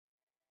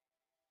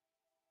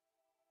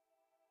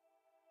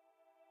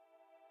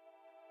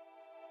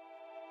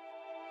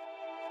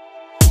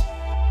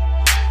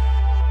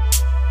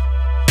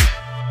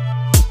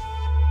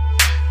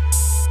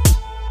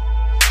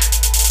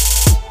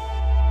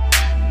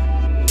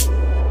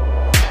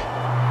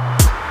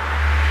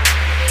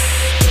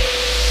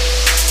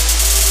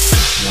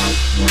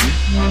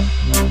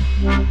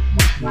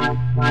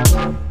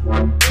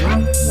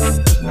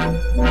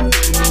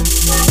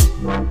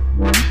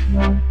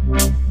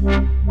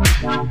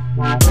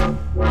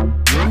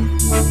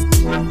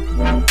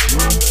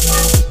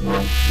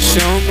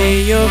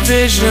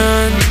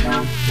vision.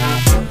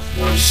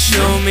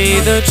 Show me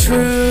the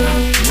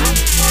truth.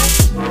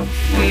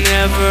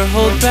 Never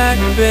hold back,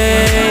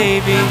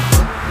 baby.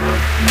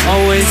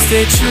 Always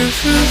stay true.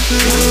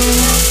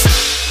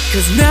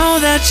 'Cause now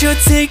that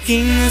you're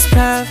taking this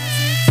path,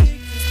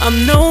 I'm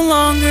no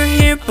longer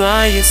here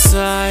by your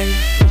side.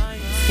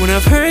 When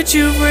I've heard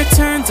you've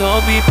returned,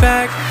 I'll be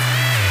back.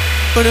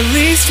 But at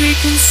least we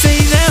can say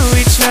that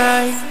we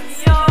tried.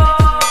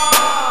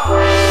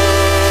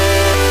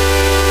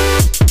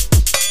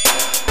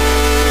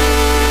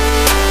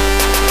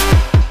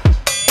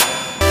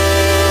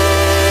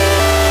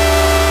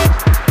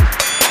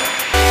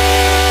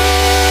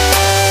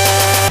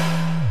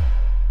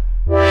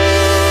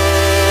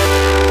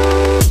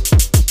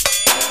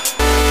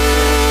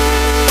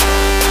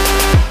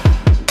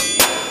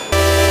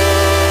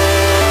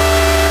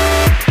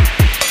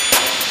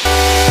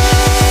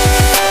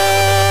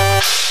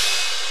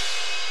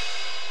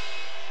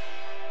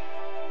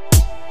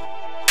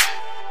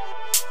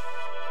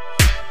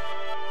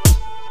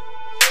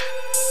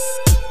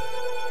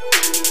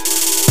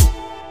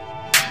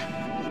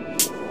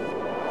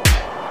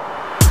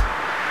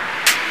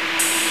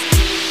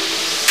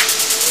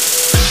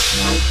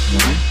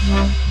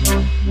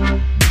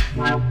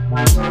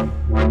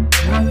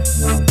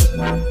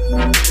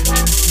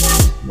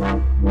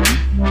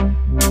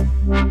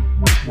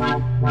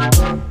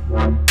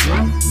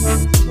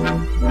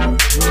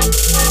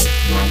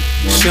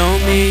 Show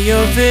me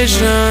your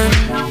vision.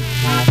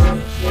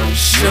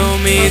 Show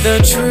me the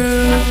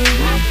truth.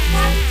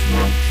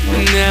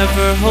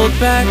 Never hold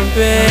back,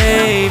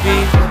 baby.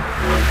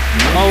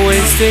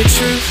 Always stay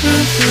true.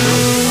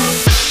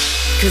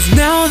 'Cause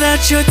now that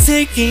you're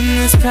taking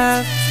this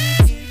path,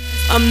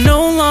 I'm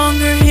no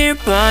longer here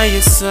by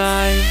your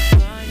side.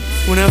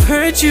 When I've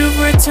heard you've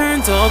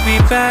returned, I'll be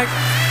back.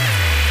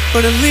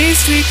 But at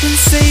least we can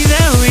say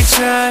that we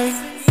tried.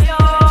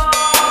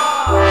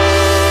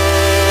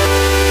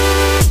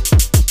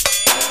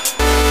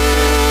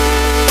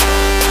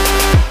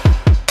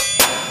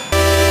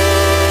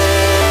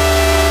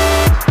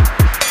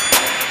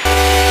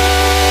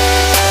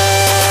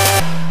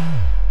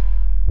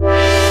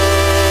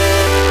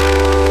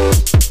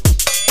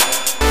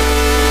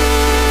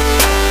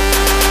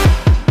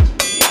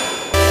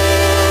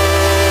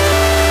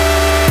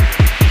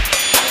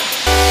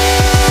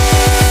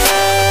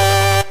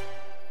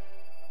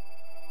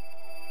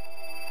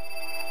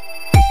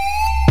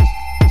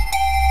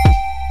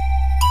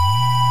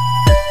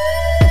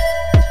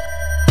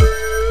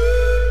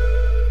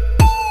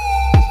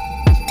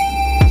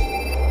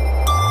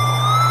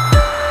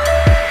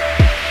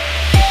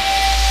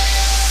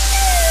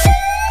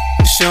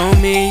 Show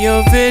me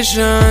your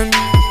vision.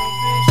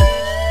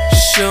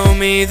 Show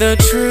me the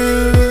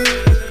truth.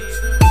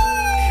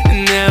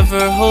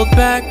 Never hold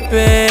back,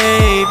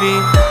 baby.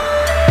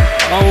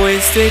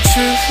 Always stay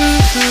true.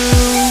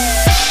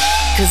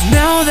 'Cause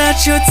now that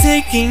you're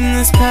taking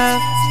this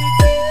path,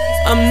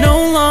 I'm no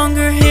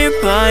longer here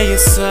by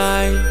your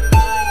side.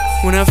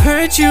 When I've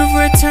heard you've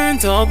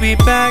returned, I'll be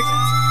back.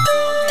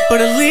 But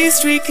at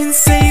least we can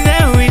say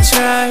that we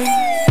tried.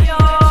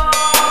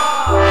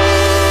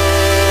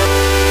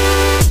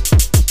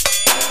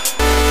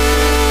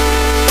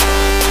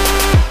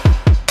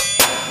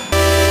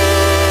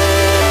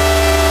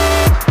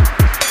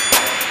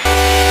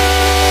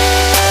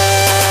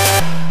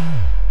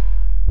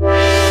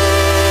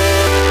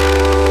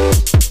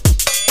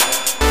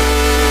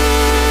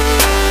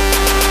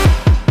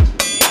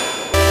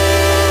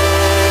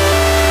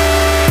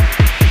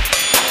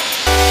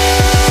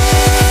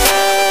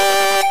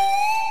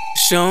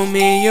 Show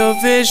me your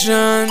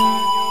vision.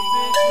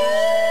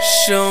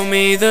 Show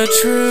me the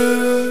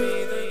truth.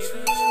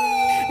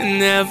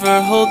 Never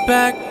hold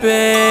back,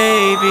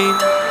 baby.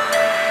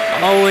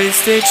 Always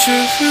stay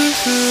true.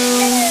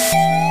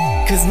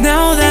 'Cause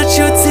now that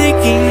you're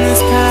taking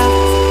this path,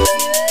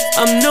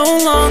 I'm no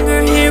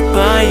longer here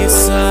by your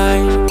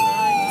side.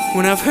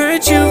 When I've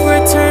heard you've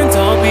returned,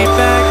 I'll be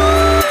back.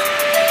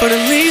 But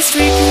at least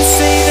we can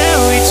say that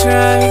we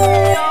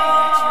tried.